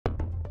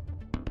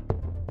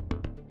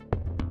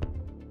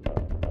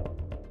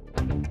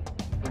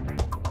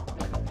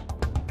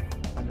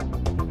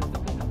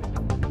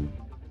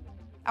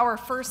our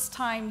first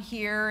time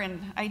here,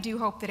 and I do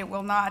hope that it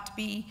will not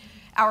be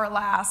our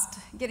last,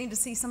 getting to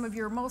see some of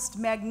your most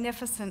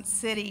magnificent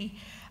city.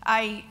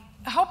 I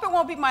hope it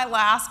won't be my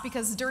last,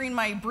 because during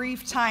my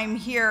brief time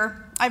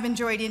here, I've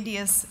enjoyed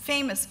India's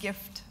famous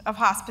gift of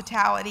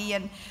hospitality,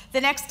 and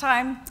the next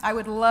time I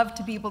would love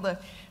to be able to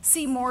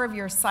see more of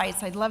your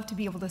sights. I'd love to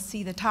be able to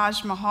see the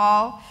Taj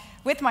Mahal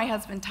with my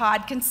husband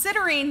Todd,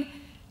 considering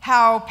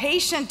how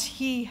patient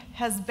he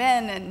has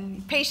been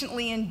and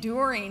patiently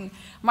enduring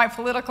my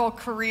political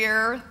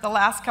career the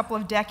last couple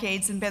of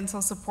decades and been so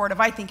supportive.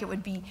 I think it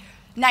would be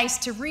nice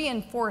to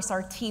reinforce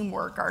our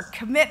teamwork, our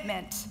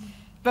commitment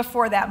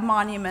before that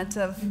monument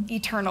of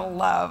eternal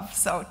love.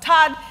 So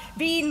Todd,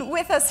 being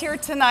with us here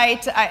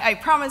tonight, I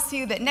promise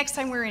you that next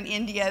time we're in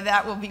India,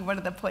 that will be one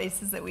of the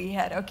places that we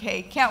head.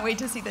 Okay, can't wait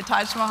to see the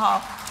Taj Mahal.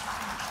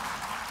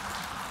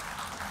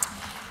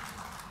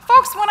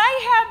 Folks, when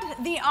I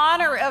had the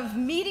honor of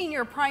meeting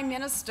your Prime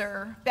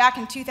Minister back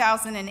in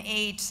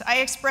 2008, I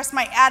expressed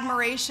my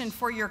admiration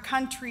for your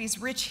country's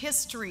rich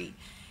history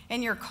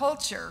and your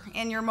culture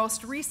and your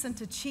most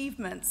recent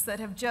achievements that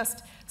have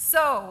just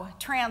so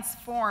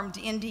transformed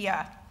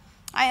India.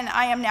 And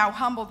I am now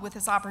humbled with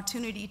this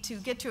opportunity to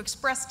get to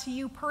express to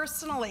you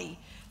personally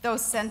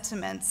those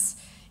sentiments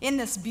in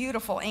this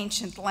beautiful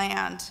ancient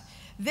land.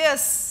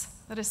 This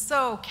that has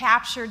so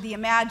captured the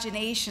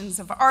imaginations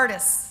of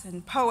artists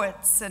and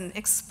poets and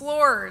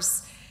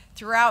explorers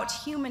throughout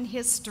human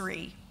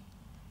history.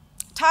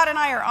 Todd and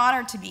I are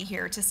honored to be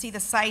here to see the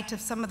site of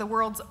some of the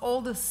world's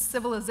oldest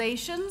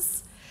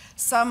civilizations,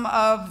 some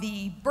of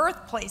the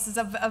birthplaces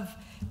of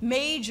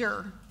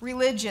major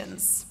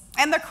religions,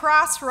 and the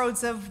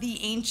crossroads of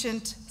the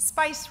ancient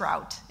spice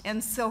route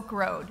and Silk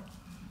Road.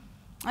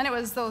 And it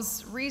was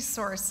those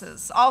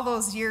resources, all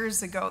those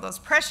years ago, those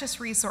precious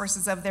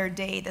resources of their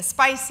day, the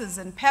spices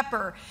and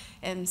pepper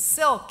and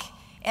silk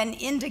and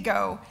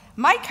indigo.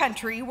 My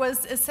country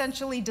was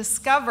essentially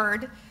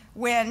discovered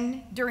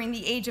when, during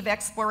the age of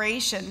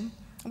exploration,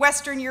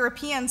 Western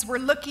Europeans were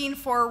looking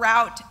for a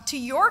route to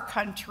your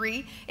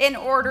country in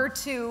order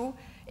to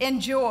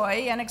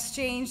enjoy and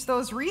exchange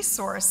those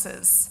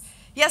resources.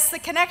 Yes, the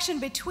connection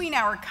between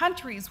our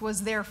countries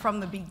was there from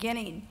the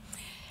beginning.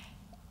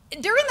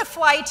 During the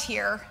flight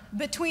here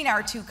between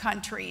our two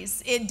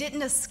countries, it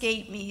didn't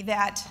escape me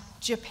that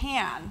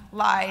Japan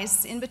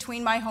lies in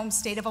between my home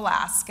state of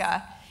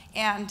Alaska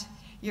and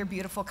your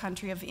beautiful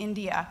country of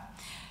India.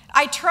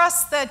 I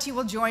trust that you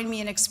will join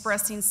me in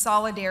expressing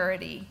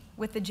solidarity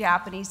with the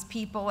Japanese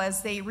people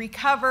as they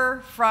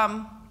recover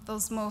from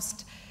those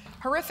most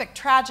horrific,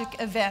 tragic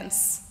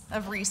events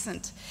of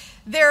recent.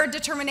 Their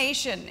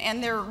determination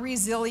and their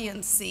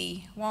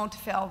resiliency won't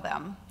fail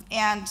them.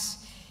 And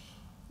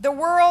the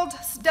world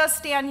does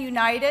stand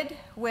united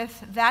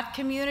with that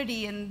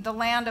community in the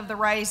land of the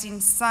rising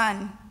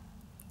sun.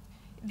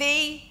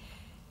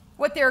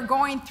 What they're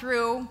going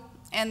through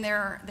and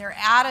their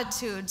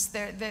attitudes,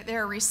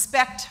 their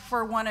respect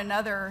for one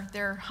another,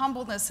 their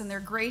humbleness and their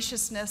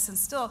graciousness, and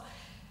still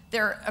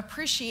their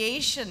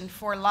appreciation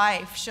for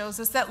life shows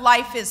us that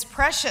life is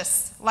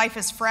precious, life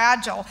is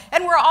fragile,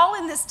 and we're all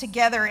in this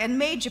together, and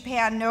may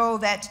Japan know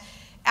that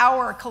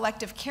our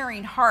collective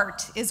caring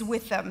heart is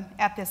with them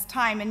at this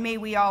time, and may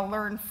we all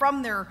learn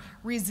from their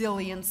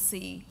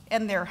resiliency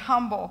and their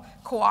humble,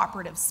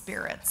 cooperative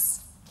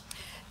spirits.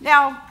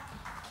 Now,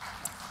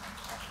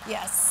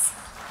 yes,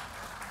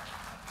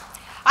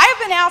 I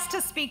have been asked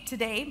to speak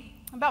today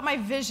about my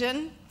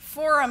vision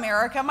for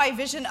America, my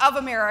vision of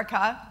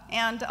America,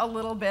 and a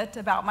little bit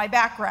about my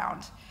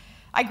background.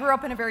 I grew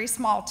up in a very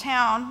small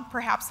town,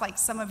 perhaps like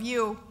some of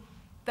you,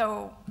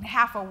 though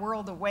half a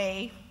world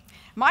away.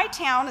 My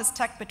town is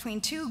tucked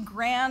between two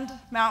grand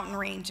mountain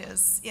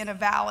ranges in a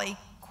valley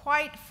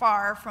quite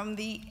far from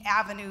the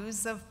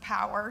avenues of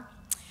power.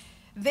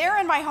 There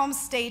in my home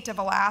state of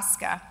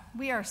Alaska,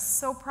 we are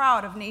so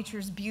proud of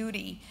nature's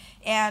beauty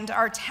and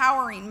our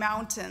towering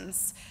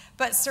mountains,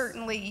 but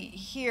certainly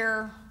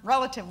here,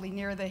 relatively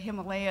near the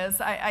Himalayas,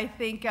 I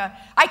think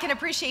I can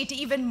appreciate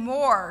even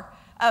more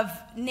of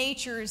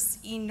nature's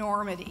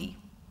enormity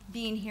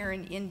being here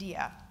in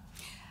India.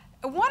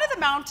 One of the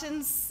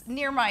mountains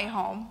near my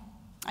home,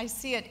 I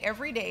see it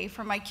every day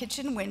from my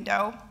kitchen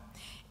window.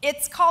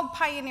 It's called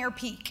Pioneer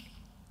Peak.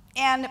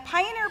 And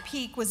Pioneer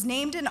Peak was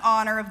named in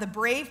honor of the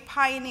brave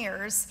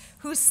pioneers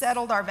who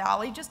settled our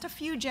valley just a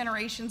few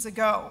generations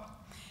ago.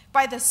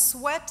 By the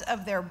sweat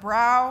of their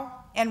brow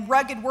and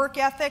rugged work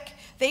ethic,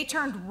 they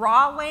turned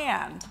raw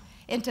land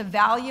into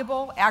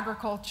valuable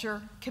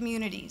agriculture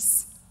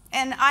communities.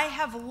 And I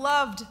have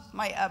loved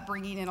my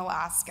upbringing in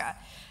Alaska.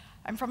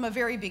 I'm from a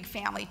very big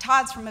family.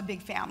 Todd's from a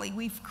big family.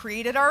 We've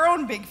created our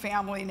own big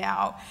family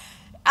now.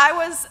 I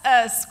was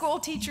a school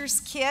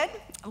teacher's kid,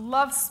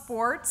 loved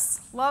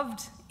sports,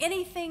 loved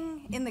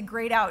anything in the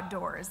great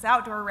outdoors,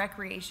 outdoor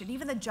recreation.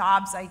 Even the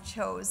jobs I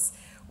chose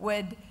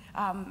would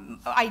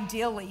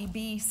ideally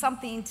be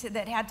something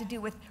that had to do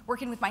with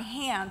working with my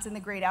hands in the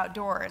great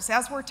outdoors,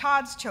 as were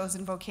Todd's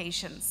chosen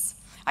vocations.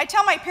 I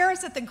tell my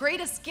parents that the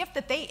greatest gift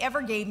that they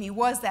ever gave me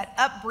was that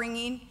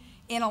upbringing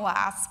in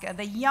Alaska,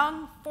 the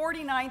young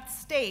 49th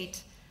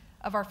state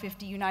of our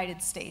 50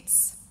 United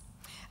States.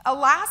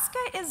 Alaska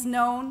is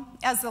known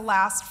as the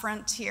last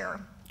frontier,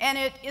 and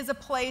it is a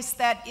place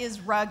that is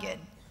rugged,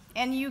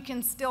 and you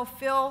can still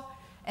feel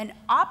an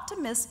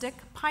optimistic,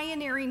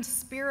 pioneering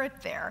spirit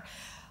there,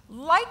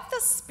 like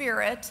the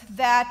spirit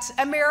that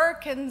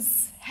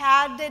Americans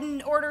had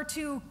in order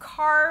to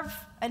carve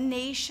a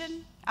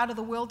nation out of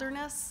the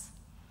wilderness.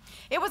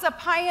 It was a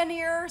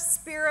pioneer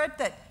spirit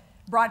that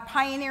brought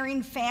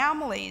pioneering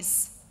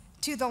families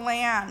to the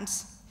land.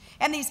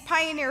 And these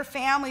pioneer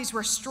families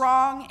were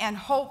strong and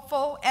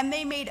hopeful, and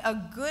they made a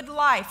good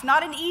life,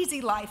 not an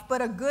easy life,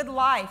 but a good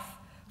life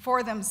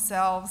for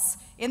themselves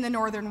in the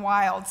northern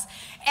wilds.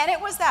 And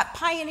it was that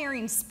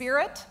pioneering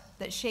spirit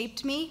that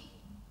shaped me.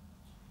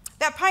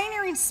 That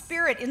pioneering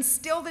spirit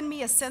instilled in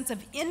me a sense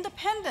of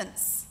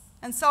independence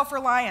and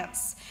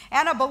self-reliance,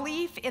 and a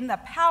belief in the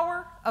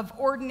power of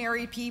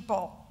ordinary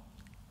people.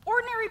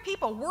 Ordinary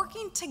people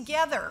working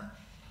together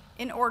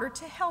in order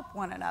to help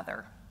one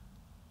another.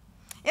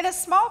 In a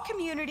small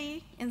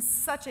community in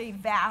such a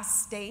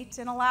vast state,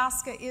 and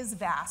Alaska is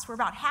vast, we're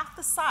about half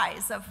the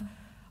size of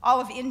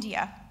all of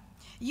India,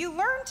 you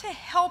learn to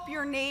help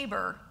your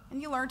neighbor,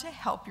 and you learn to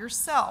help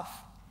yourself.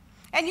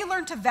 And you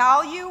learn to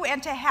value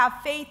and to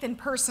have faith in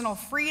personal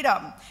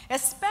freedom,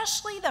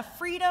 especially the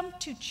freedom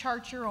to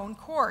chart your own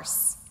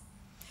course.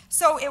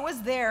 So it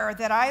was there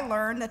that I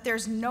learned that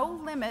there's no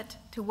limit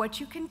to what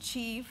you can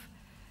achieve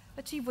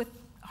with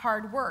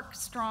hard work,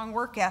 strong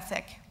work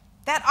ethic.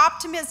 That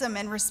optimism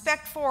and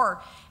respect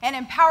for and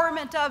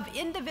empowerment of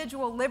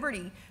individual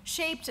liberty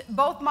shaped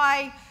both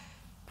my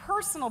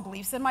personal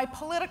beliefs and my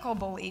political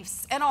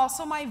beliefs, and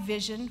also my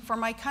vision for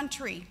my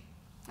country.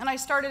 And I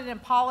started in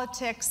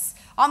politics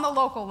on the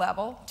local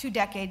level 2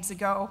 decades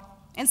ago,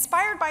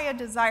 inspired by a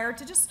desire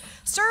to just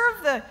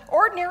serve the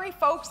ordinary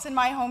folks in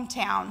my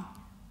hometown.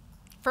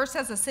 First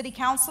as a city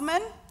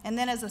councilman, and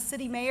then as a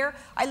city mayor,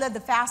 I led the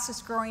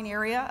fastest growing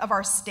area of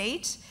our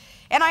state.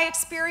 And I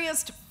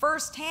experienced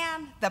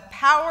firsthand the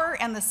power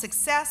and the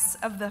success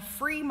of the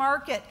free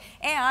market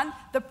and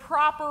the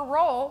proper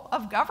role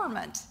of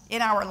government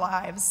in our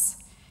lives.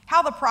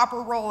 How the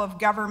proper role of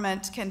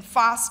government can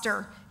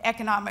foster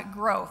economic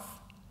growth.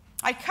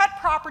 I cut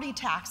property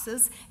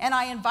taxes and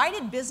I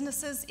invited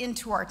businesses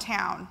into our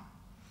town.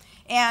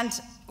 And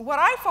what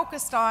I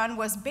focused on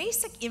was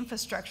basic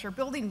infrastructure,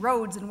 building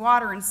roads and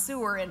water and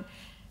sewer, and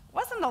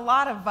wasn't a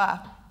lot of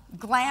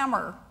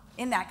glamour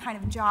in that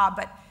kind of job,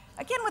 but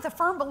again, with a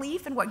firm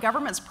belief in what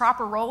government's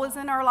proper role is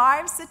in our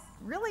lives, it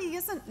really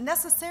isn't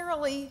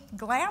necessarily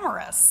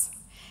glamorous.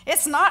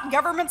 It's not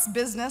government's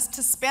business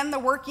to spend the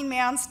working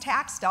man's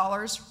tax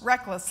dollars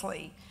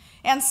recklessly,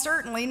 and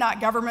certainly not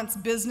government's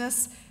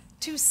business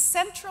to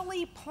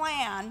centrally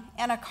plan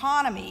an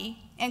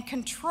economy and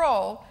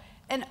control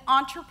an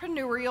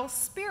entrepreneurial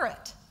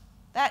spirit.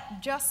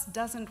 That just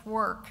doesn't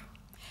work.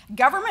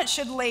 Government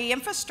should lay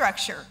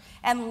infrastructure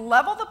and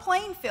level the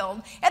playing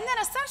field, and then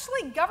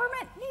essentially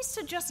government needs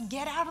to just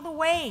get out of the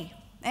way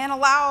and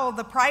allow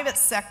the private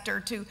sector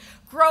to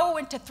grow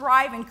and to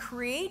thrive and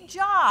create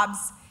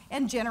jobs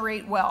and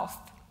generate wealth.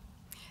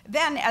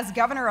 Then, as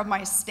governor of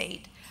my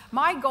state,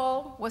 my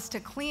goal was to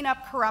clean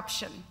up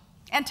corruption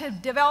and to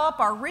develop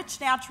our rich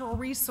natural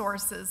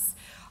resources,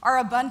 our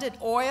abundant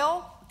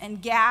oil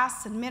and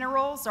gas and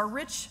minerals, our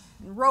rich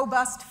and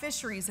robust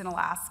fisheries in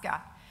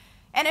Alaska.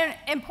 And an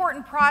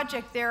important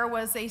project there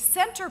was a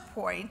center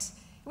point.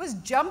 It was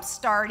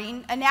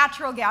jump-starting a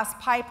natural gas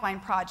pipeline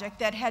project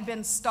that had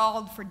been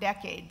stalled for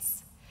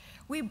decades.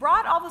 We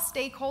brought all the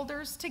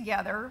stakeholders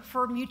together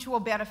for mutual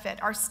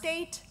benefit: our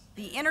state,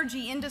 the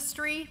energy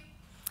industry,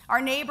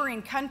 our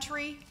neighboring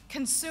country,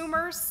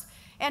 consumers,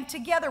 and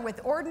together with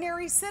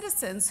ordinary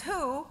citizens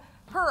who,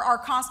 per our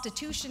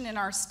Constitution in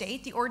our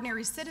state, the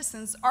ordinary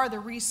citizens are the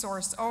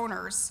resource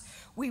owners.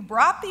 We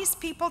brought these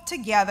people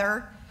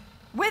together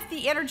with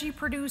the energy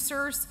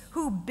producers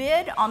who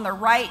bid on the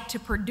right to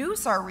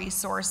produce our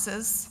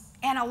resources,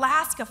 and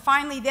Alaska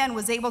finally then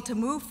was able to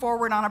move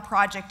forward on a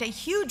project, a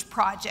huge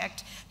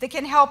project that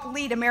can help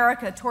lead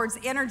America towards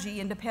energy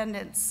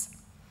independence.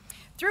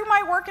 Through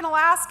my work in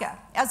Alaska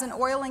as an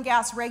oil and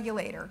gas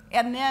regulator,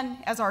 and then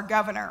as our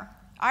governor,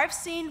 I've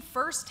seen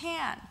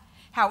firsthand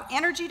how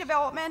energy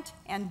development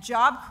and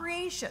job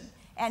creation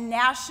and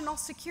national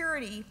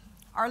security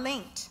are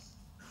linked.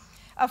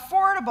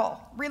 Affordable,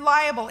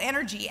 reliable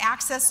energy,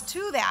 access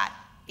to that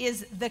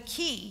is the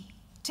key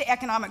to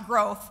economic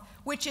growth,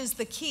 which is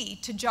the key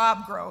to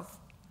job growth.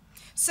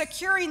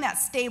 Securing that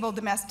stable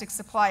domestic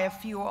supply of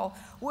fuel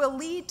will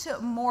lead to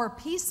a more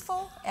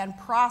peaceful and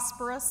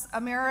prosperous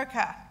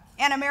America,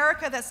 an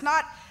America that's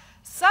not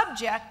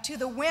subject to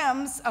the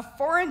whims of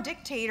foreign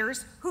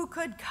dictators who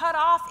could cut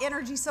off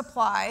energy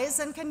supplies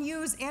and can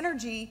use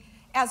energy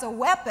as a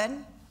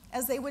weapon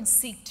as they would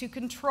seek to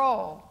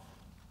control.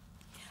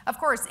 Of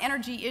course,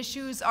 energy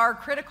issues are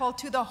critical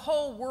to the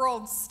whole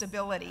world's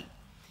stability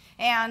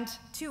and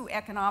to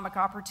economic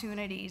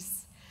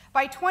opportunities.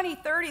 By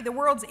 2030, the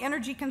world's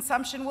energy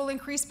consumption will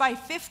increase by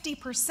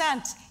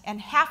 50%, and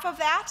half of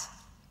that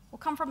will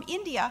come from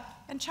India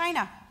and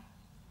China.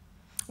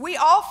 We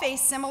all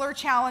face similar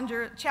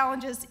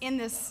challenges in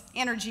this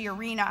energy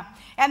arena,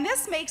 and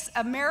this makes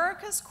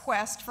America's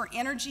quest for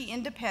energy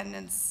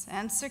independence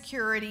and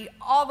security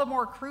all the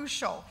more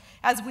crucial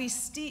as we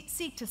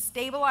seek to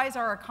stabilize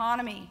our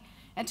economy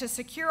and to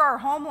secure our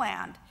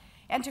homeland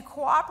and to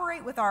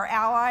cooperate with our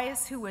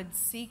allies who would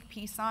seek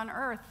peace on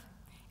earth.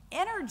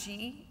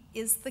 Energy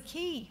is the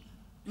key.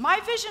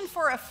 My vision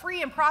for a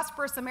free and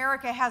prosperous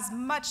America has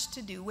much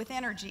to do with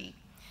energy.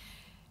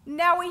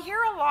 Now, we hear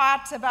a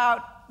lot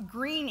about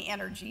green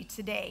energy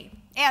today,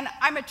 and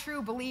I'm a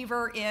true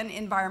believer in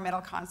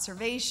environmental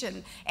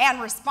conservation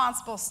and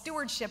responsible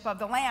stewardship of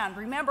the land.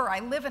 Remember, I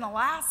live in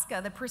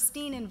Alaska, the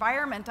pristine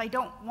environment. I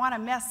don't want to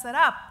mess it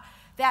up.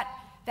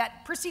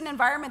 That pristine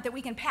environment that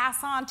we can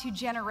pass on to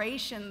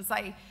generations,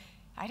 I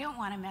don't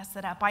want to mess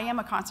it up. I am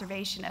a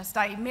conservationist.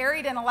 I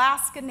married an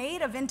Alaska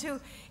native into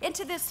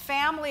this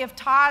family of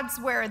Todds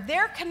where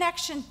their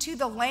connection to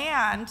the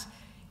land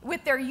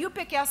with their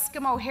Yupik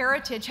Eskimo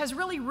heritage has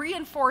really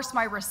reinforced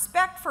my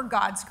respect for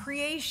God's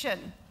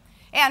creation.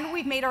 And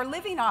we've made our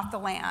living off the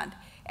land.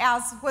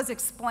 As was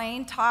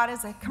explained, Todd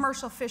is a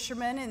commercial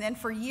fisherman, and then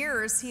for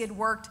years he had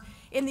worked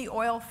in the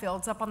oil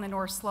fields up on the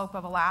North Slope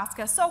of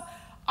Alaska. So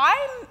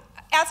I'm,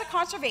 as a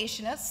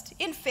conservationist,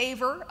 in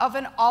favor of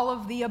an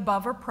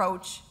all-of-the-above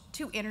approach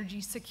to energy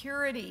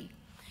security.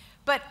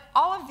 But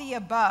all of the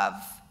above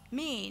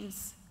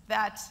means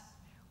that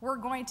we're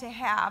going to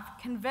have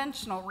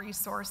conventional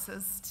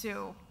resources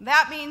too.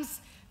 That means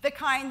the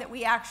kind that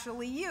we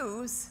actually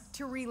use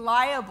to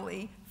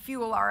reliably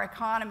fuel our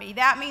economy.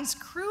 That means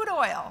crude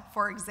oil,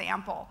 for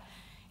example,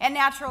 and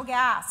natural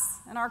gas,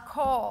 and our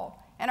coal,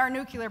 and our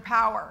nuclear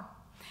power.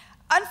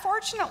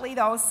 Unfortunately,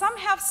 though, some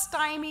have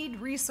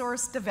stymied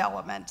resource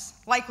development,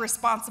 like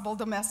responsible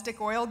domestic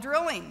oil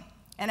drilling.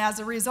 And as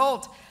a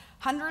result,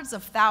 hundreds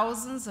of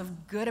thousands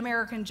of good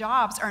American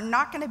jobs are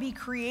not going to be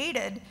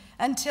created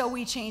until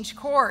we change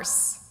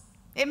course.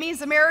 It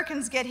means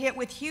Americans get hit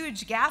with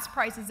huge gas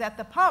prices at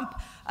the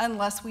pump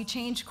unless we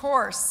change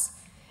course.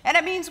 And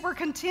it means we're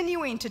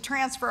continuing to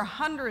transfer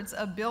hundreds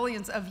of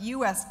billions of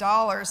US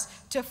dollars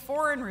to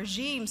foreign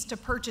regimes to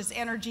purchase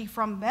energy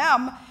from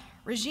them,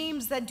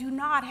 regimes that do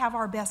not have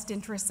our best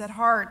interests at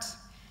heart.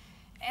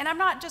 And I'm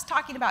not just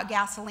talking about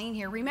gasoline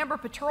here. Remember,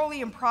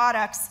 petroleum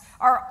products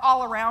are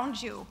all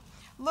around you.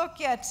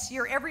 Look at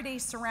your everyday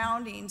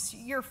surroundings,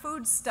 your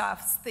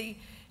foodstuffs, the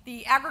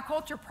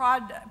agriculture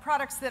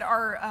products that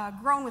are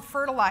grown with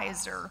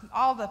fertilizer,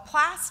 all the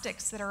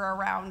plastics that are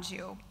around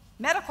you,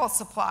 medical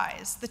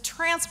supplies, the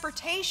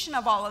transportation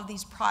of all of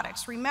these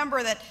products.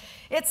 Remember that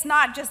it's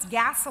not just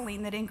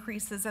gasoline that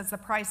increases as the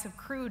price of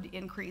crude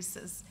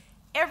increases.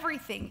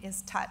 Everything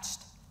is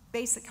touched,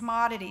 basic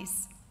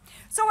commodities.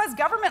 So as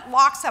government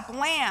locks up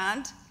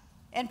land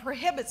and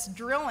prohibits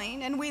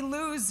drilling, and we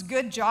lose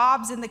good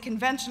jobs in the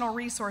conventional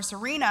resource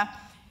arena,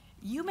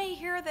 you may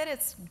hear that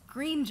it's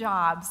green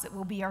jobs that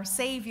will be our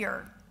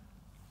savior.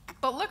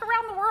 But look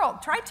around the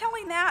world. Try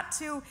telling that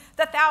to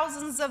the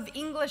thousands of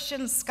English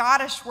and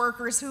Scottish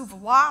workers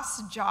who've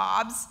lost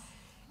jobs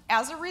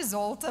as a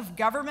result of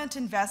government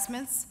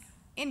investments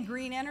in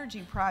green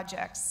energy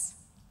projects.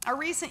 A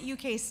recent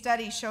UK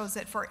study shows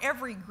that for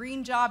every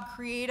green job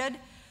created,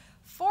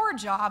 4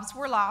 jobs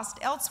were lost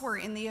elsewhere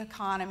in the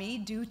economy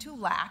due to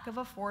lack of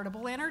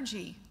affordable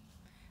energy.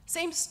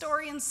 Same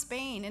story in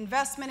Spain.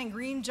 Investment in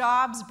green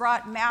jobs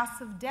brought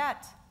massive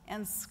debt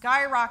and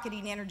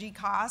skyrocketing energy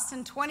costs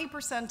and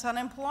 20%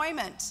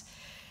 unemployment.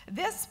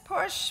 This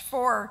push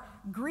for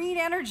green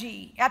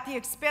energy at the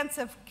expense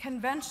of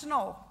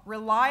conventional,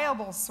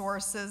 reliable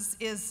sources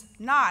is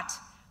not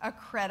a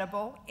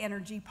credible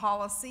energy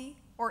policy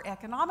or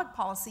economic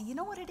policy. You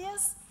know what it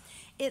is?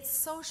 It's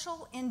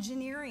social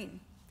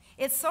engineering.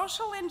 It's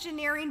social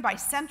engineering by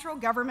central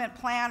government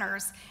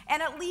planners,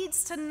 and it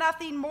leads to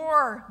nothing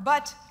more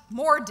but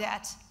more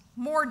debt,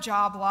 more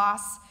job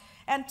loss,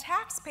 and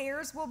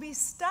taxpayers will be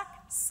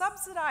stuck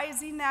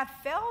subsidizing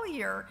that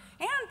failure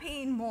and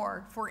paying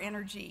more for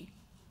energy.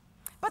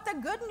 But the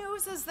good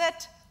news is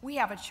that we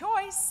have a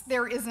choice.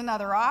 There is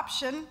another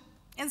option.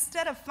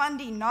 Instead of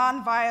funding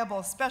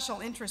non-viable special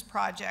interest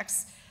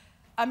projects,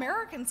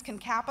 Americans can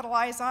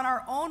capitalize on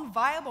our own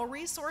viable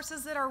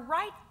resources that are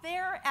right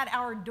there at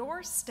our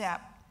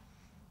doorstep.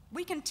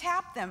 We can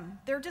tap them.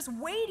 They're just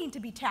waiting to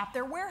be tapped.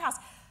 They're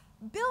warehoused.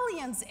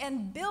 Billions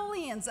and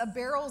billions of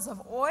barrels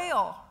of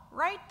oil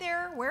right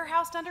there,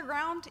 warehoused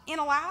underground in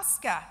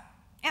Alaska.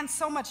 And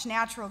so much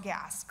natural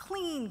gas,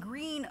 clean,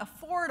 green,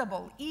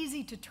 affordable,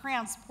 easy to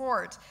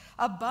transport,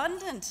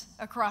 abundant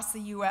across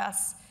the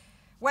US.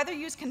 Whether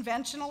used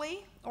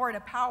conventionally or to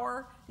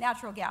power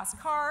natural gas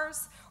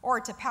cars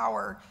or to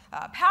power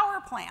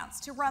power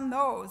plants to run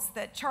those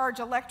that charge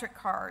electric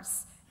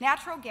cars,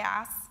 natural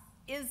gas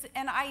is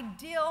an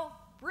ideal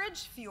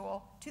bridge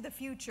fuel to the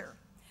future.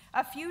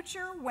 A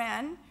future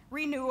when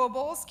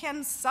renewables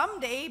can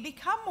someday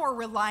become more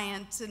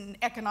reliant and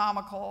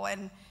economical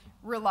and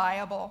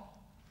reliable.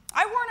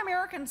 I warn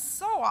Americans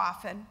so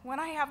often when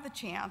I have the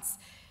chance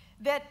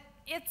that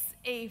it's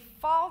a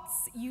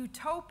false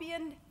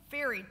utopian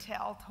fairy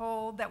tale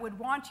told that would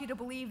want you to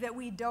believe that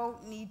we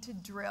don't need to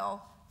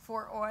drill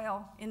for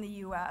oil in the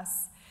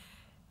US.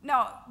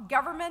 No,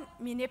 government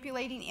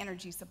manipulating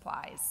energy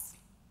supplies,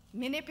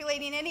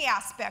 manipulating any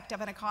aspect of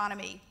an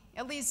economy,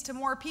 it leads to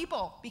more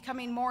people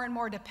becoming more and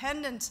more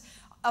dependent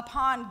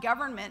upon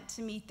government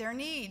to meet their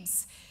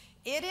needs.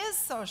 It is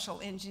social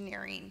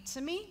engineering.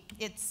 To me,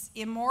 it's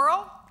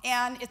immoral,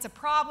 and it's a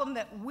problem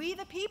that we,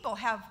 the people,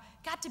 have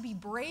got to be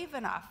brave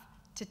enough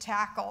to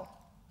tackle.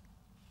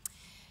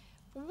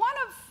 One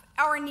of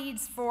our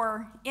needs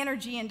for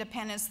energy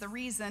independence, the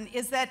reason,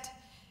 is that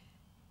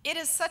it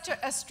is such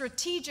a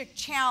strategic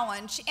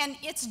challenge, and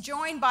it's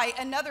joined by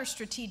another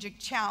strategic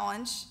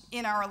challenge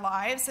in our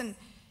lives. And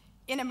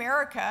in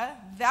America,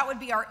 that would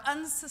be our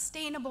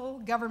unsustainable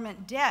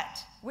government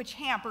debt, which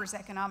hampers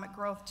economic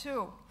growth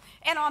too.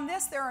 And on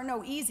this, there are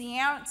no easy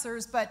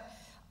answers, but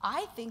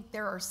I think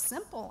there are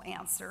simple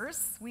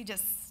answers. We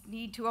just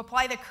need to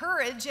apply the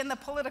courage and the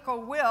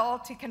political will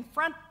to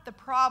confront the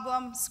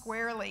problem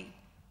squarely.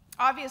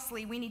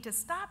 Obviously, we need to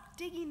stop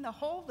digging the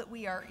hole that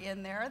we are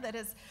in there that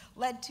has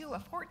led to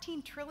a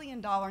 $14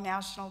 trillion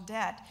national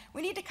debt.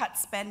 We need to cut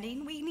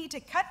spending. We need to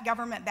cut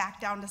government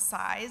back down to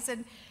size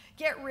and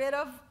get rid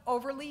of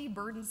overly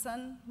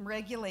burdensome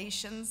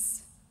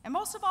regulations. And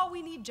most of all,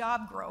 we need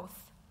job growth.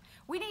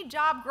 We need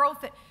job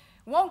growth that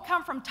won't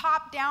come from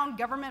top-down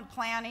government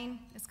planning.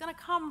 It's going to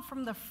come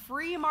from the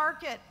free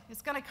market.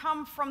 It's going to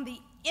come from the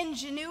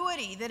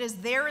ingenuity that is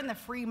there in the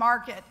free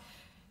market.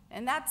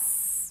 And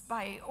that's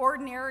by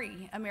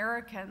ordinary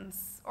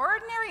Americans,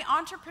 ordinary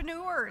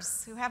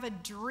entrepreneurs who have a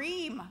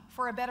dream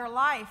for a better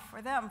life for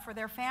them, for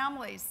their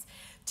families.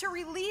 To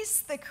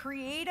release the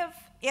creative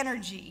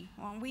energy,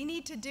 well, we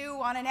need to do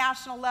on a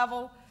national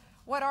level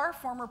what our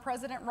former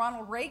President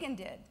Ronald Reagan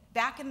did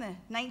back in the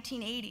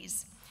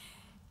 1980s.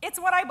 It's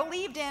what I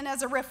believed in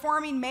as a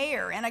reforming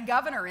mayor and a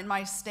governor in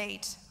my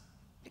state,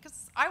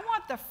 because I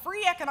want the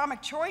free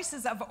economic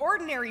choices of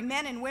ordinary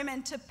men and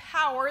women to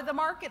power the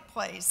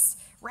marketplace,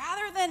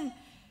 rather than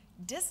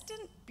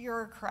distant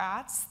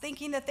bureaucrats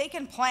thinking that they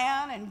can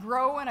plan and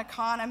grow an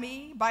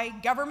economy by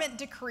government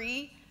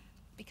decree,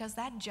 because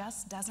that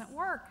just doesn't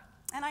work.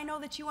 And I know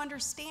that you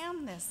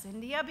understand this,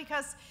 India,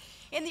 because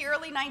in the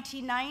early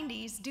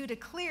 1990s, due to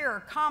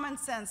clear, common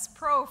sense,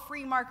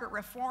 pro-free market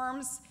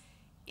reforms,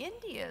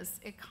 India's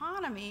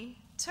economy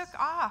took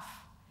off.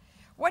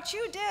 What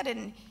you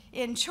did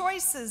in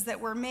choices that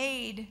were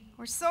made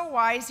were so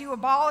wise. You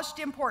abolished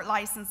import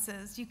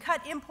licenses, you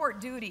cut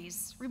import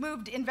duties,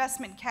 removed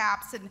investment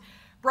caps, and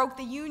broke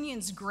the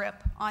union's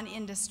grip on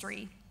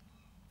industry.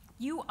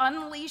 You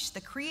unleashed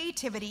the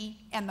creativity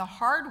and the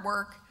hard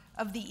work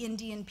of the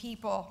Indian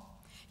people.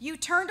 You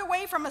turned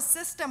away from a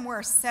system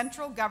where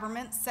central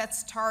government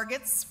sets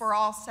targets for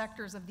all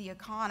sectors of the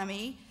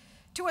economy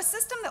to a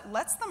system that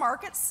lets the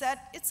market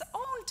set its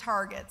own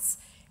targets,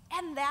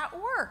 and that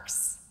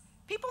works.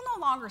 People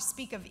no longer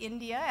speak of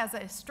India as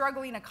a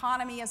struggling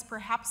economy as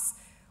perhaps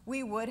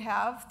we would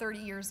have 30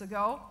 years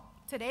ago.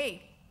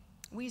 Today,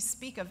 we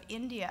speak of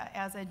India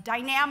as a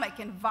dynamic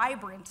and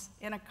vibrant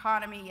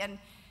economy, and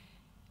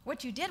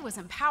what you did was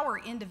empower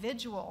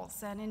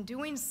individuals, and in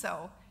doing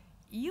so,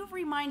 you've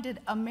reminded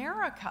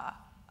America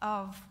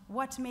of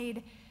what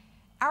made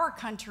our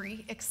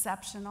country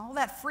exceptional,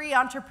 that free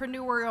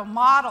entrepreneurial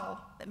model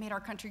that made our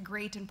country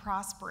great and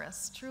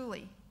prosperous,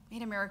 truly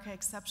made America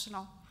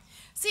exceptional.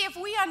 See, if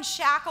we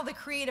unshackle the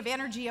creative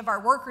energy of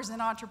our workers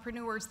and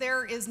entrepreneurs,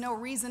 there is no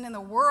reason in the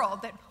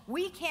world that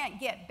we can't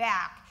get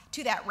back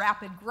to that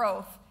rapid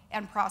growth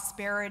and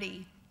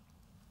prosperity.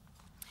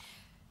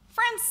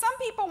 Friends, some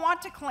people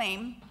want to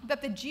claim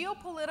that the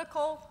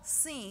geopolitical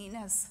scene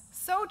has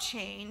so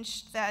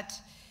changed that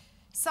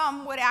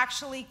some would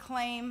actually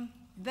claim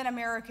that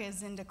America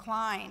is in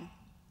decline.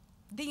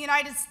 The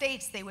United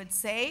States, they would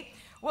say,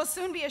 will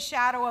soon be a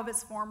shadow of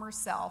its former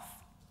self.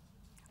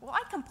 Well,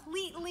 I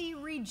completely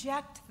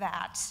reject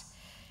that.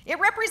 It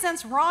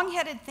represents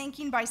wrong-headed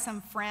thinking by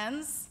some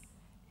friends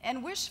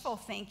and wishful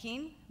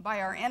thinking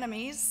by our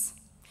enemies.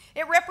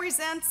 It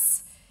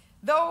represents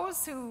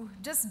those who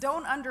just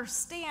don't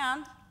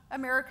understand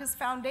America's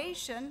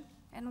foundation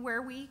and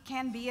where we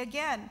can be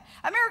again.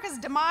 America's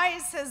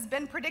demise has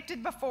been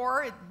predicted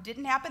before. It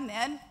didn't happen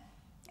then,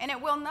 and it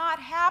will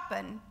not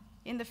happen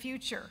in the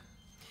future.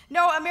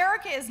 No,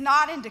 America is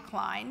not in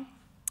decline,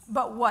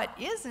 but what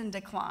is in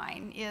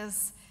decline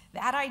is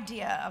that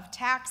idea of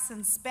tax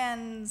and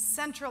spend,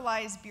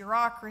 centralized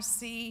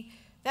bureaucracy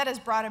that has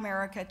brought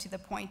America to the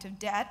point of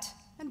debt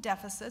and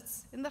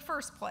deficits in the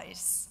first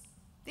place.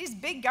 These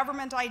big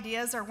government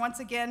ideas are once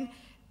again,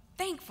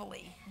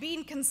 thankfully,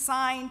 being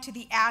consigned to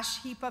the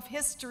ash heap of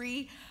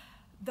history,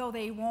 though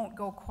they won't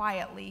go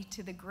quietly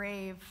to the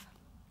grave.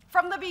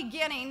 From the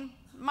beginning,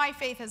 my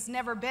faith has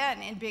never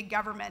been in big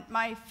government.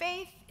 My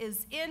faith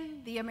is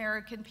in the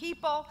American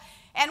people,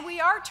 and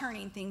we are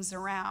turning things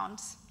around.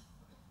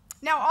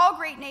 Now, all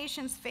great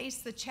nations face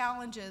the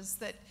challenges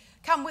that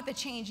come with a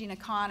changing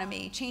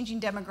economy, changing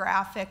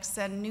demographics,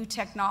 and new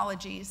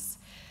technologies.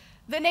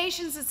 The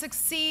nations that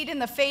succeed in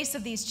the face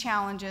of these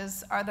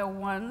challenges are the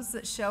ones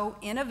that show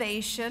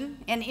innovation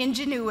and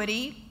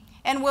ingenuity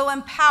and will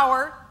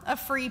empower a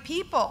free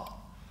people.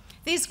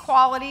 These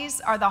qualities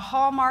are the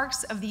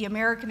hallmarks of the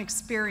American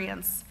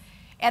experience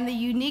and the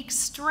unique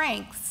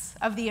strengths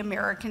of the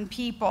American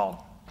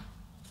people.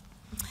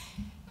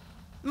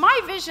 My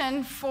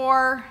vision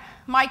for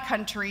my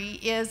country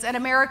is an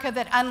America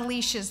that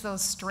unleashes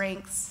those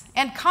strengths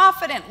and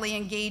confidently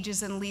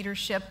engages in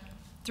leadership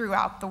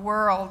throughout the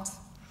world.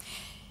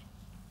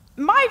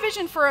 My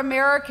vision for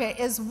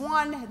America is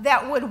one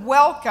that would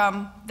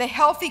welcome the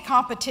healthy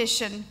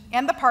competition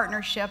and the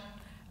partnership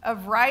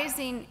of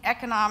rising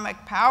economic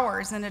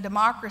powers in a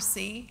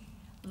democracy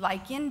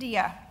like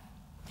India.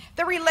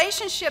 The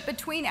relationship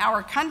between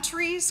our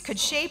countries could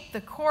shape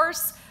the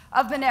course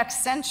of the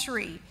next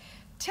century,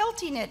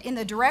 tilting it in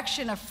the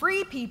direction of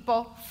free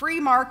people,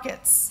 free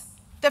markets.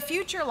 The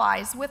future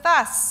lies with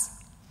us.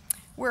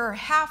 We're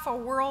half a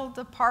world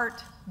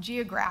apart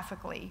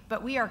geographically,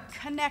 but we are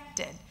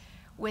connected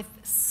with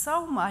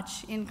so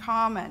much in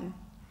common.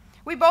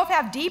 We both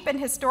have deep and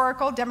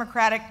historical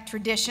democratic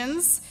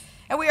traditions,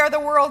 and we are the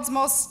world's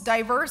most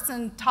diverse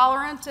and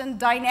tolerant and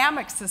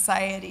dynamic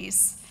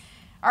societies.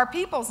 Our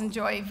peoples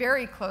enjoy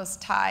very close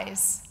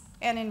ties,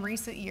 and in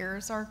recent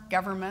years, our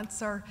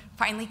governments are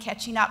finally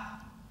catching up.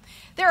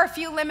 There are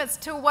few limits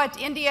to what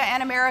India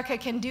and America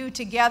can do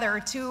together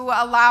to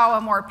allow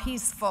a more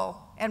peaceful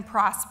and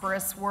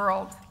prosperous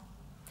world.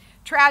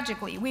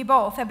 Tragically, we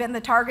both have been the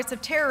targets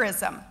of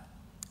terrorism.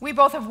 We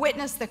both have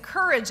witnessed the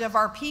courage of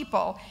our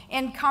people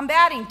in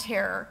combating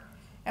terror,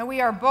 and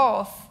we are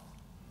both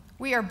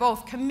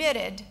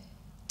committed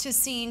to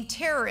seeing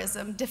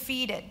terrorism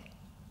defeated.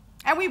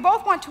 And we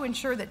both want to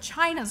ensure that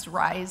China's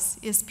rise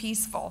is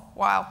peaceful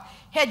while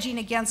hedging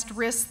against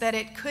risks that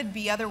it could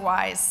be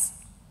otherwise.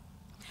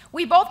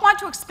 We both want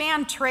to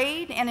expand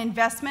trade and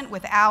investment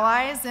with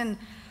allies in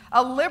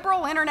a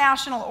liberal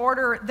international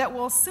order that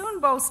will soon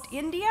boast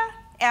India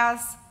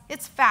as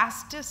its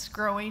fastest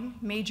growing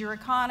major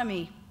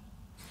economy.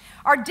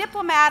 Our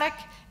diplomatic,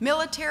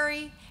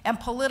 military, and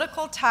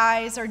political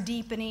ties are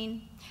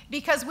deepening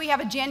because we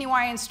have a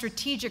genuine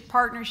strategic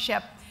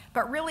partnership,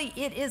 but really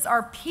it is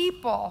our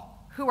people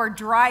who are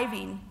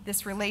driving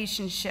this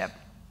relationship.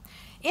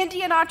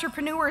 Indian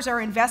entrepreneurs are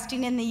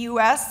investing in the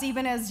U.S.,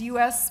 even as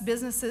U.S.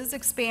 businesses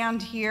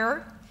expand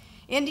here.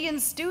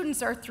 Indian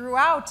students are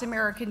throughout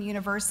American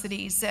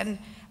universities, and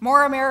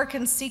more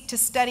Americans seek to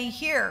study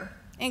here,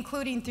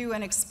 including through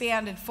an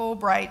expanded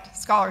Fulbright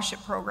scholarship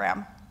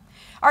program.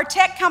 Our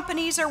tech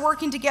companies are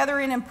working together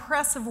in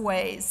impressive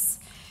ways,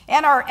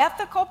 and our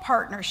ethical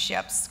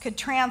partnerships could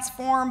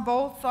transform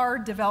both our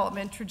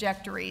development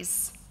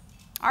trajectories.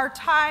 Our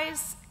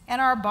ties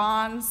and our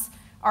bonds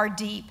are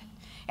deep,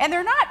 and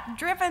they're not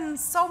driven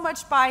so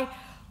much by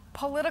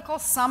political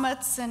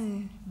summits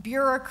and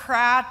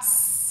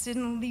bureaucrats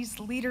in these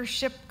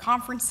leadership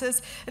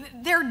conferences.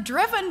 They're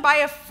driven by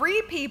a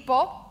free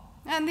people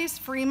and these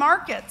free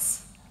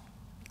markets.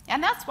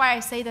 And that's why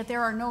I say that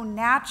there are no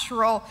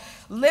natural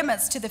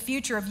limits to the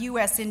future of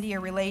U.S.-India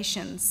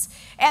relations.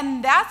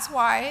 And that's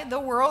why the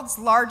world's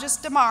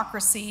largest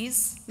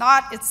democracies,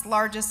 not its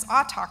largest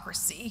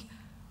autocracy,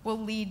 will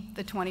lead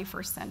the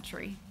 21st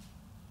century.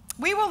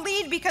 We will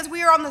lead because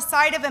we are on the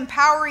side of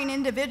empowering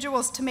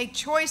individuals to make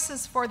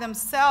choices for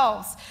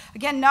themselves.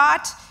 Again,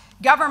 not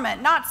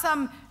government, not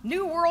some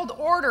new world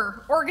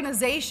order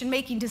organization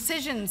making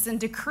decisions and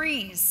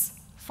decrees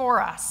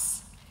for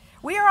us.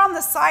 We are on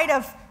the side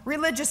of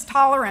religious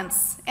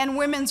tolerance and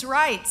women's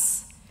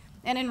rights.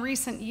 And in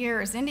recent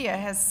years, India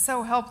has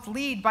so helped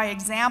lead by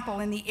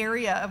example in the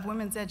area of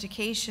women's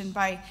education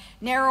by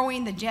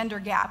narrowing the gender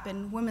gap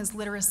in women's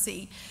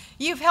literacy.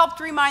 You've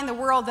helped remind the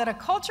world that a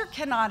culture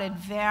cannot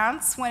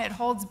advance when it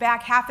holds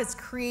back half its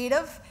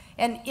creative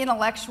and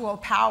intellectual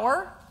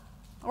power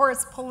or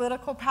its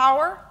political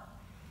power.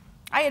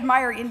 I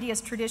admire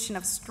India's tradition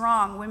of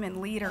strong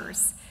women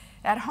leaders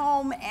at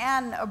home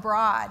and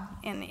abroad.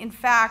 And in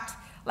fact,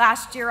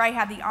 last year I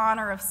had the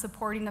honor of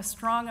supporting a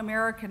strong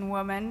American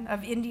woman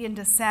of Indian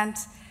descent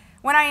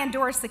when I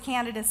endorsed the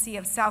candidacy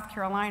of South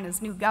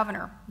Carolina's new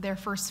governor, their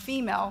first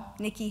female,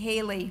 Nikki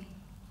Haley.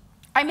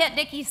 I met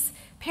Nikki's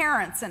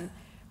parents and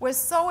was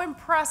so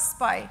impressed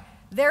by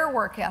their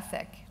work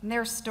ethic and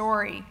their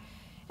story,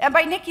 and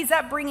by Nikki's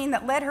upbringing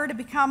that led her to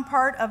become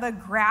part of a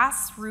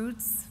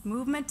grassroots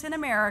movement in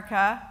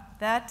America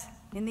that,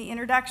 in the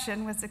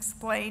introduction, was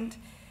explained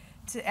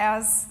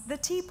as the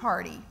Tea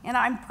Party. And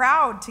I'm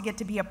proud to get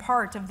to be a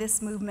part of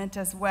this movement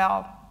as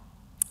well.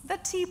 The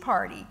Tea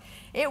Party.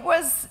 It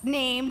was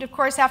named, of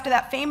course, after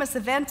that famous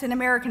event in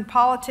American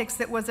politics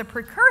that was a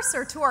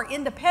precursor to our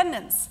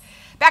independence.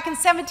 Back in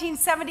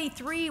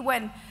 1773,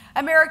 when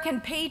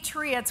American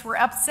patriots were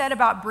upset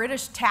about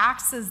British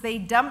taxes, they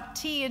dumped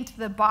tea into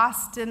the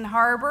Boston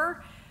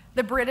Harbor.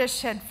 The British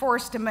had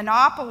forced a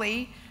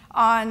monopoly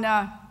on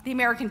the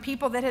American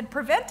people that had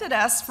prevented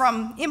us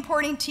from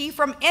importing tea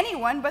from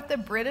anyone but the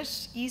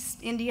British East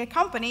India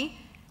Company.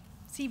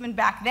 So even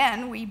back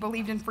then, we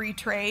believed in free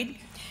trade.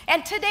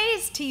 And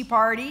today's Tea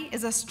Party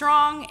is a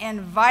strong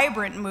and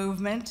vibrant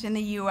movement in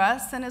the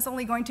U.S. and is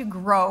only going to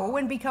grow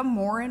and become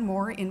more and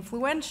more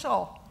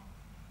influential.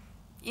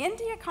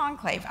 India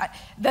Conclave,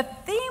 the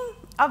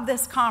theme of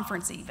this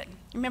conference even,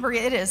 remember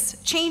it is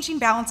changing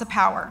balance of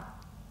power.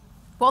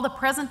 Well, the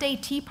present day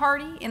Tea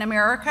Party in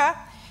America,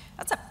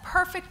 that's a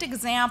perfect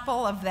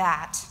example of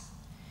that.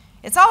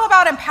 It's all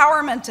about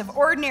empowerment of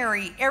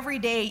ordinary,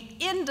 everyday,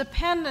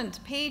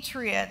 independent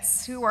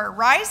patriots who are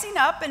rising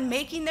up and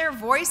making their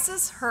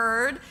voices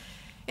heard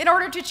in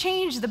order to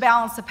change the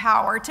balance of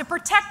power, to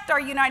protect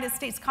our United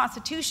States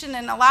Constitution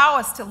and allow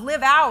us to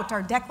live out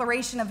our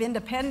Declaration of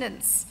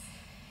Independence.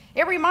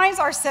 It reminds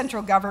our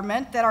central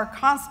government that our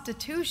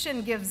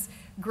Constitution gives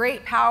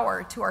great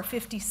power to our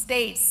 50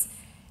 states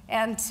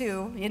and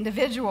to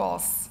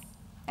individuals,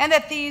 and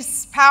that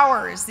these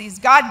powers, these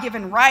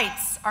God-given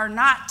rights, are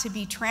not to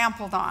be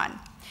trampled on.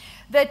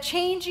 The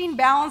changing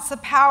balance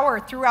of power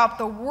throughout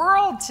the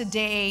world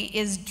today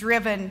is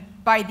driven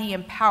by the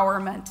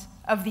empowerment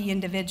of the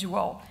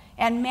individual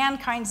and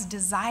mankind's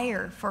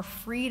desire for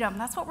freedom.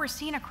 That's what we're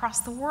seeing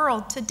across the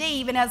world today,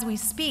 even as we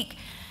speak.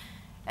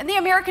 And the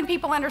American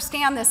people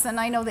understand this, and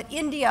I know that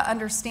India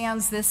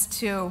understands this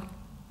too.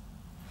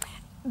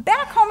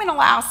 Back home in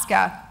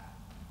Alaska,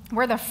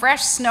 where the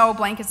fresh snow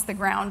blankets the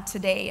ground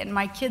today, and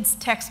my kids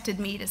texted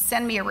me to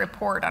send me a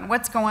report on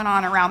what's going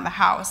on around the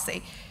house.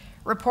 They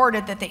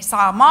reported that they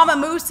saw a mama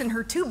moose and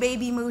her 2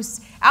 baby moose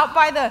out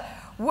by the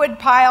wood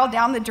pile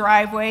down the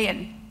driveway,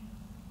 and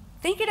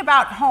thinking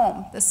about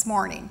home this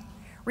morning,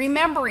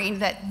 remembering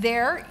that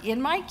there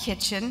in my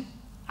kitchen,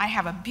 I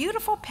have a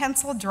beautiful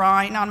pencil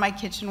drawing on my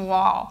kitchen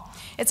wall.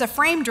 It's a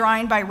frame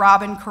drawing by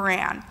Robin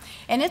Coran,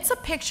 and it's a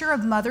picture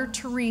of Mother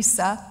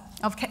Teresa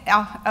of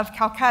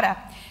Calcutta.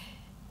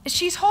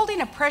 She's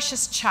holding a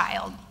precious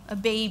child, a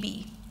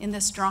baby, in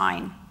this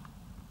drawing.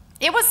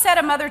 It was said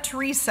of Mother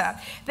Teresa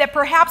that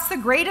perhaps the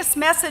greatest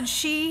message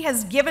she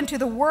has given to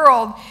the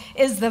world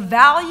is the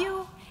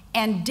value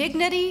and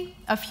dignity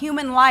of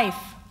human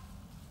life.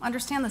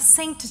 Understand the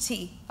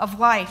sanctity of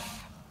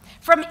life.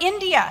 From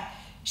India,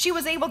 she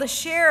was able to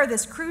share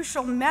this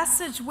crucial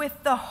message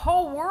with the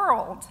whole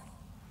world.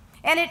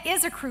 And it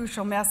is a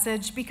crucial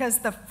message because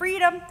the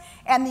freedom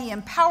and the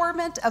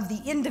empowerment of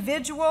the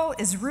individual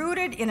is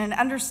rooted in an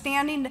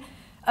understanding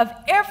of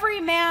every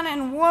man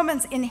and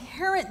woman's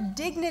inherent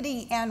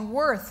dignity and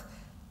worth,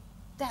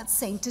 that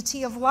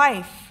sanctity of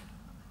life.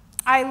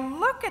 I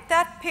look at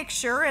that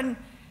picture, and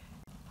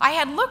I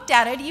had looked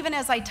at it even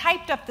as I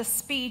typed up the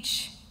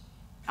speech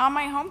on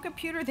my home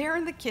computer there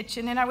in the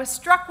kitchen, and I was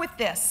struck with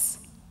this.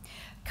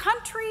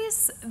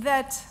 Countries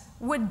that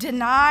would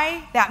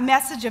deny that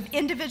message of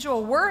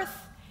individual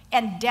worth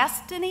and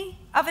destiny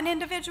of an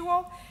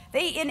individual,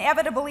 they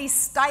inevitably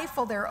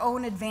stifle their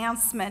own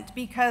advancement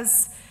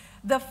because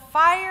the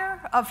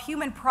fire of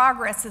human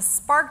progress is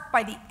sparked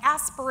by the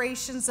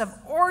aspirations of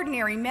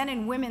ordinary men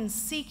and women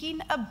seeking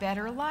a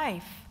better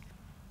life.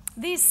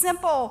 These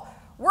simple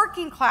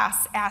working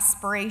class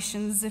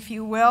aspirations, if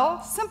you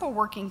will, simple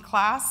working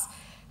class,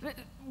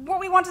 what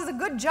we want is a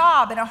good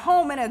job and a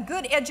home and a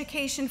good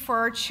education for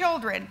our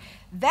children.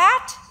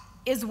 That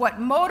is what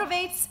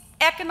motivates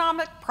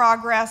economic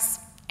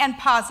progress and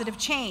positive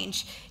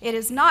change. It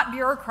is not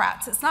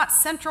bureaucrats, it's not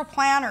central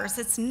planners,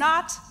 it's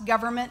not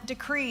government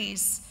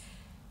decrees.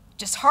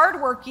 Just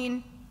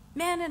hardworking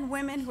men and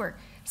women who are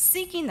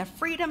seeking the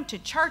freedom to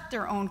chart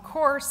their own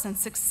course and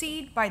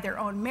succeed by their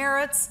own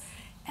merits.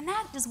 And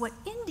that is what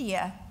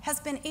India has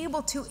been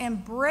able to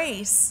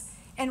embrace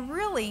and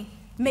really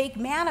make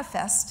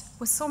manifest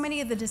with so many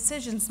of the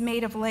decisions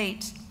made of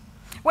late.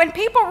 When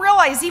people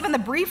realize even the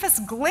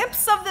briefest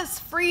glimpse of this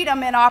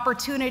freedom and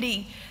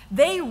opportunity,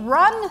 they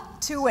run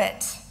to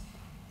it.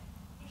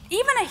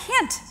 Even a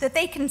hint that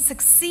they can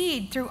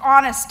succeed through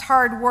honest,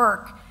 hard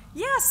work,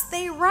 yes,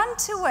 they run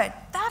to it.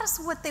 That is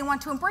what they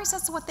want to embrace.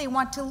 That's what they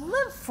want to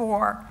live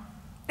for.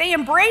 They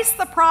embrace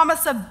the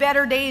promise of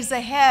better days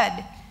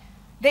ahead.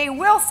 They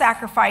will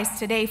sacrifice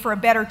today for a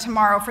better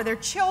tomorrow for their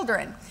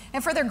children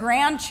and for their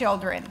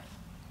grandchildren.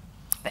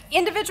 The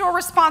individual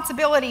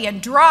responsibility and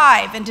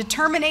drive and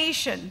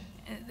determination,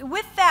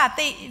 with that,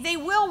 they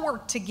will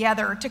work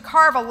together to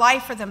carve a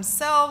life for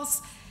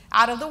themselves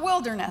out of the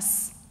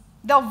wilderness.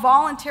 They'll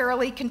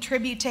voluntarily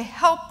contribute to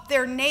help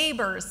their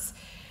neighbors,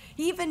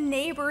 even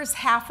neighbors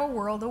half a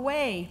world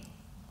away.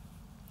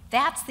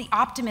 That's the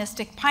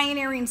optimistic,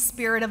 pioneering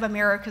spirit of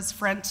America's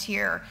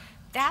frontier.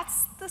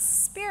 That's the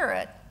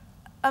spirit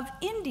of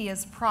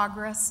India's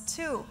progress,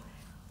 too.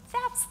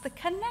 That's the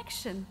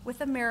connection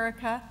with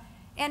America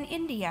and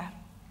India.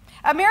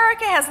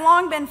 America has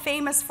long been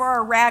famous for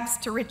our rags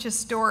to riches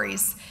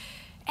stories,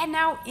 and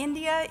now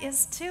India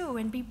is too,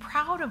 and be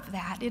proud of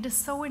that. It is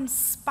so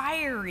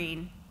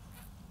inspiring.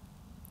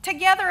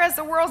 Together as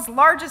the world's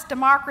largest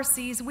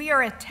democracies, we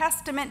are a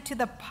testament to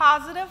the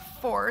positive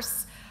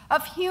force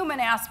of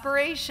human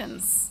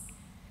aspirations.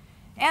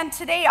 And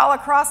today, all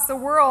across the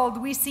world,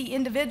 we see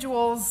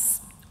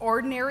individuals,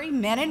 ordinary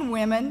men and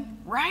women,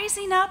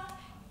 rising up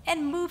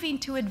and moving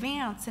to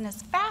advance. And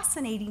it's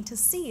fascinating to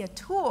see a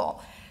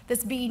tool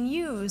that's being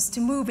used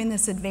to move in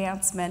this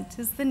advancement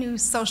is the new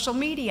social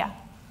media.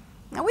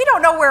 Now, we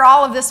don't know where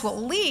all of this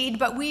will lead,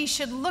 but we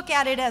should look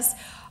at it as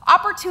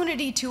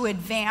opportunity to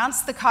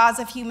advance the cause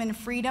of human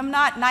freedom,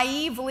 not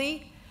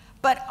naively,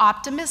 but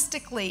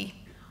optimistically.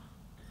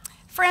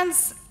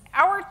 Friends,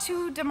 our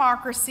two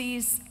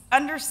democracies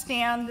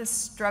understand this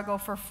struggle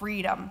for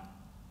freedom.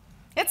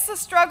 It's the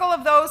struggle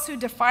of those who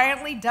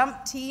defiantly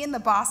dumped tea in the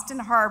Boston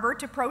Harbor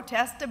to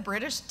protest a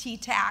British tea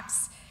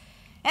tax.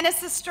 And it's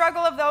the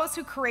struggle of those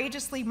who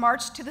courageously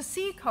marched to the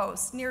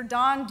seacoast near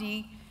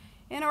Dundee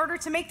in order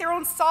to make their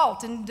own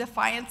salt in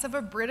defiance of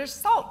a British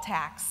salt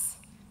tax.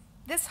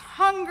 This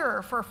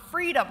hunger for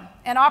freedom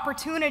and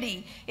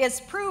opportunity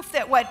is proof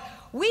that what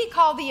we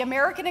call the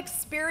American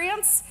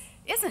experience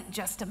isn't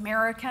just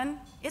American.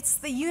 It's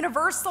the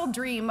universal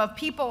dream of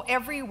people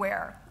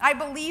everywhere. I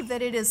believe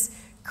that it is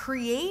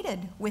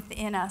created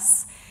within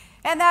us.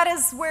 And that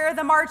is where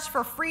the March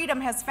for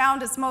Freedom has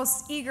found its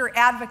most eager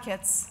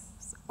advocates,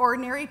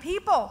 ordinary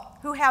people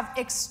who have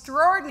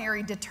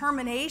extraordinary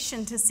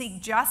determination to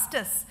seek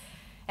justice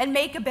and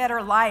make a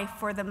better life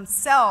for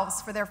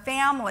themselves, for their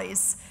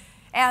families.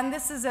 And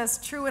this is as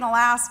true in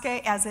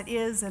Alaska as it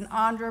is in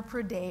Andhra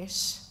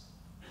Pradesh.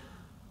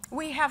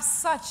 We have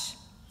such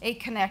a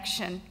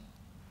connection,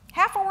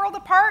 half a world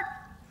apart,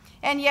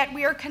 and yet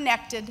we are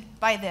connected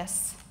by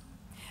this.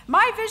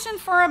 My vision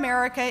for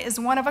America is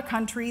one of a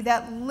country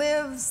that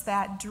lives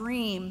that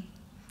dream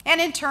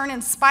and in turn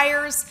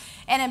inspires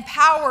and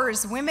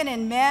empowers women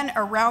and men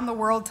around the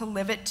world to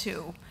live it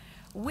too.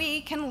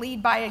 We can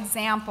lead by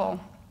example.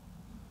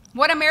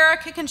 What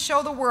America can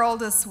show the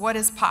world is what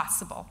is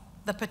possible,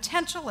 the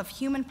potential of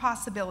human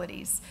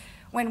possibilities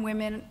when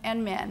women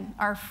and men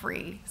are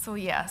free. So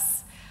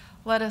yes,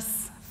 let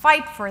us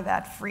fight for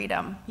that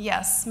freedom.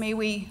 Yes, may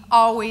we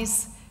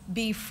always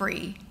be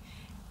free.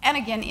 And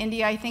again,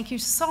 India, I thank you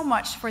so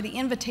much for the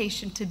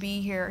invitation to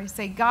be here. I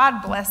say,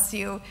 God bless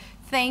you,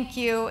 thank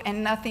you,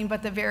 and nothing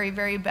but the very,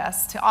 very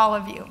best to all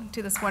of you,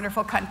 to this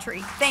wonderful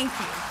country. Thank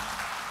you.